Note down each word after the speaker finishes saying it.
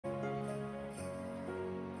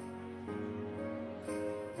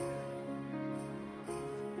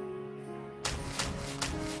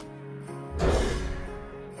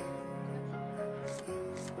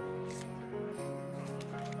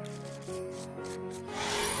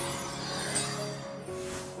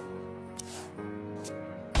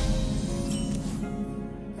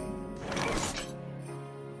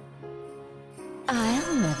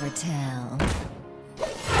never tell.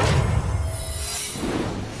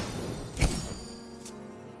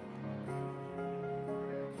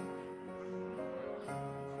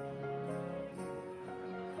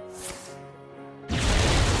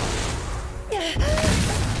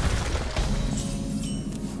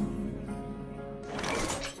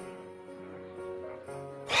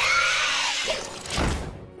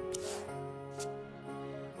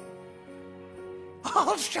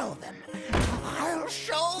 I'll show them. I'll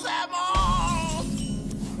show them all!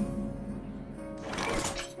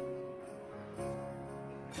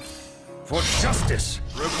 For justice!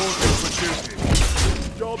 Reporting for duty.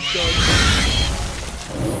 Job done.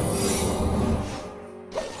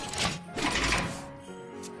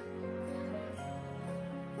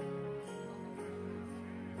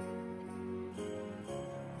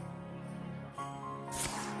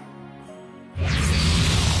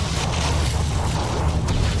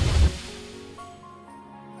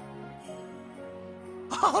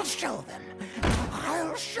 I'll show them.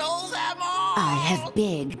 I'll show them all! I have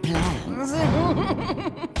big plans.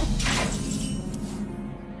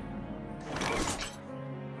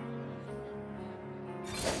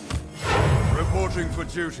 Reporting for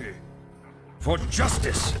duty. For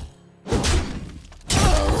justice!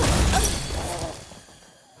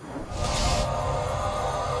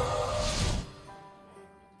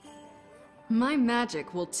 My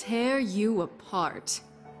magic will tear you apart.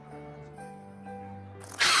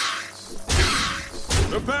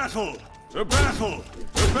 The battle! The battle!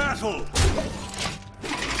 The battle!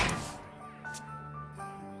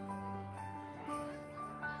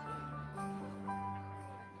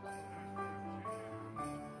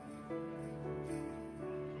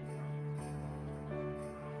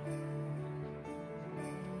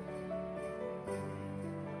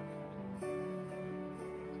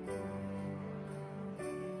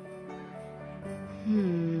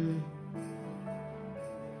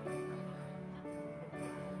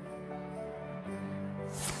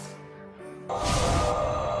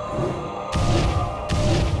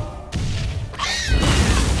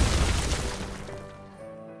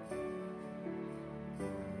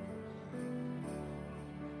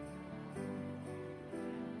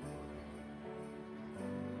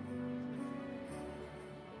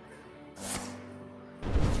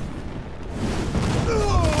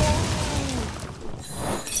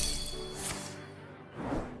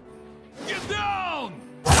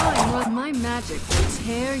 My magic will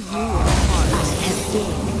tear you apart. I have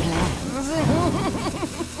big plans.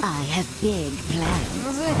 I have big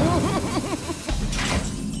plans.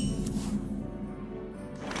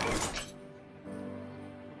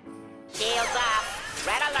 Shields up.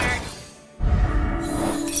 Red alert.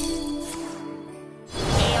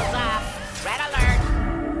 Shields up. Red alert.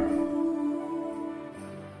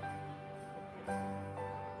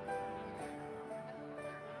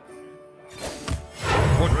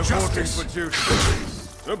 For justice! For duty.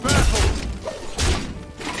 The battle!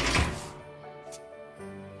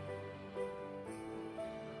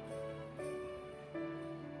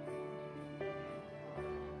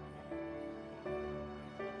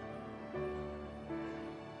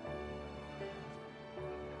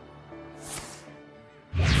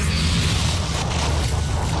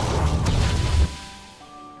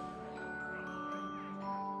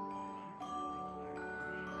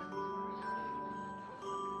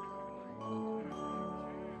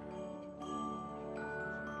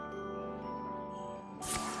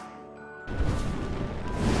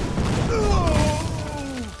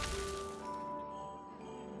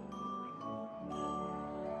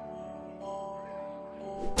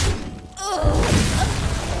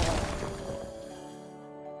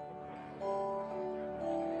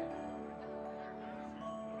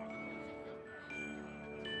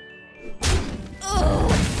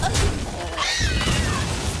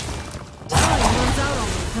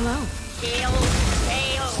 Hello. Shield,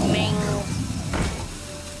 tail, wing.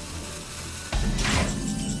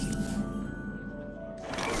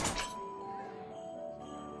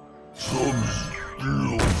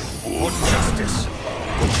 For justice!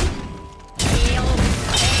 Shield,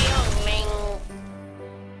 tail, wing.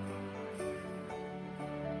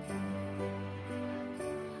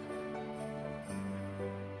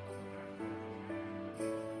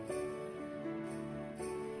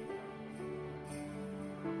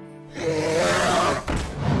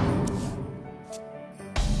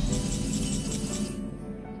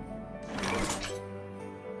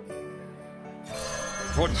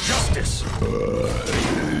 For justice!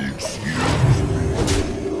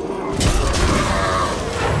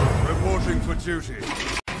 Reporting for duty.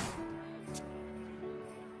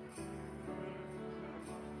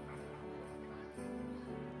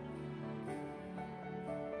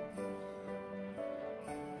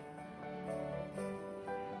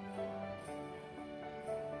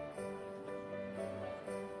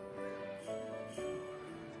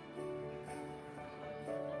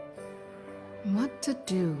 What to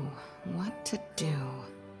do? What to do?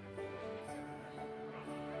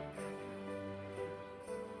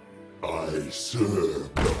 I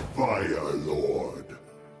serve the Fire Lord.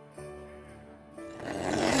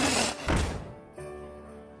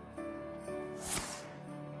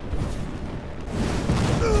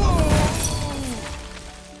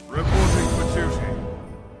 Reporting for duty.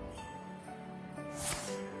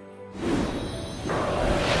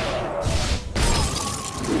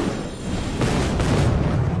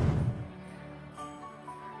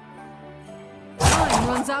 Time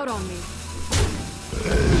runs out on me.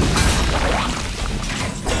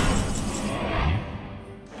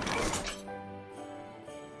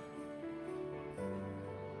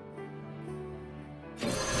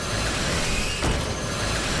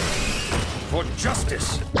 For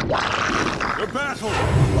justice! The battle!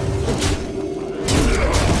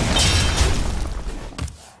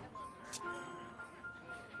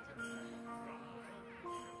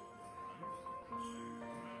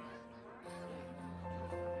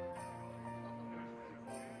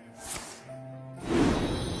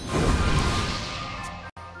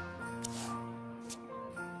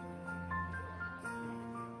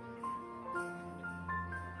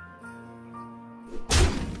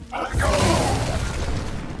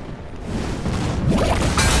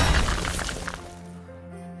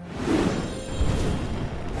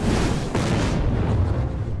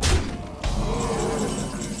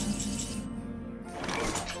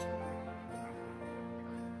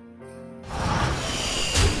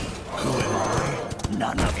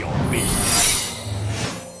 None of your business.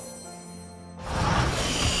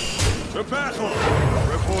 The battle!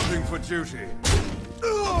 Reporting for duty.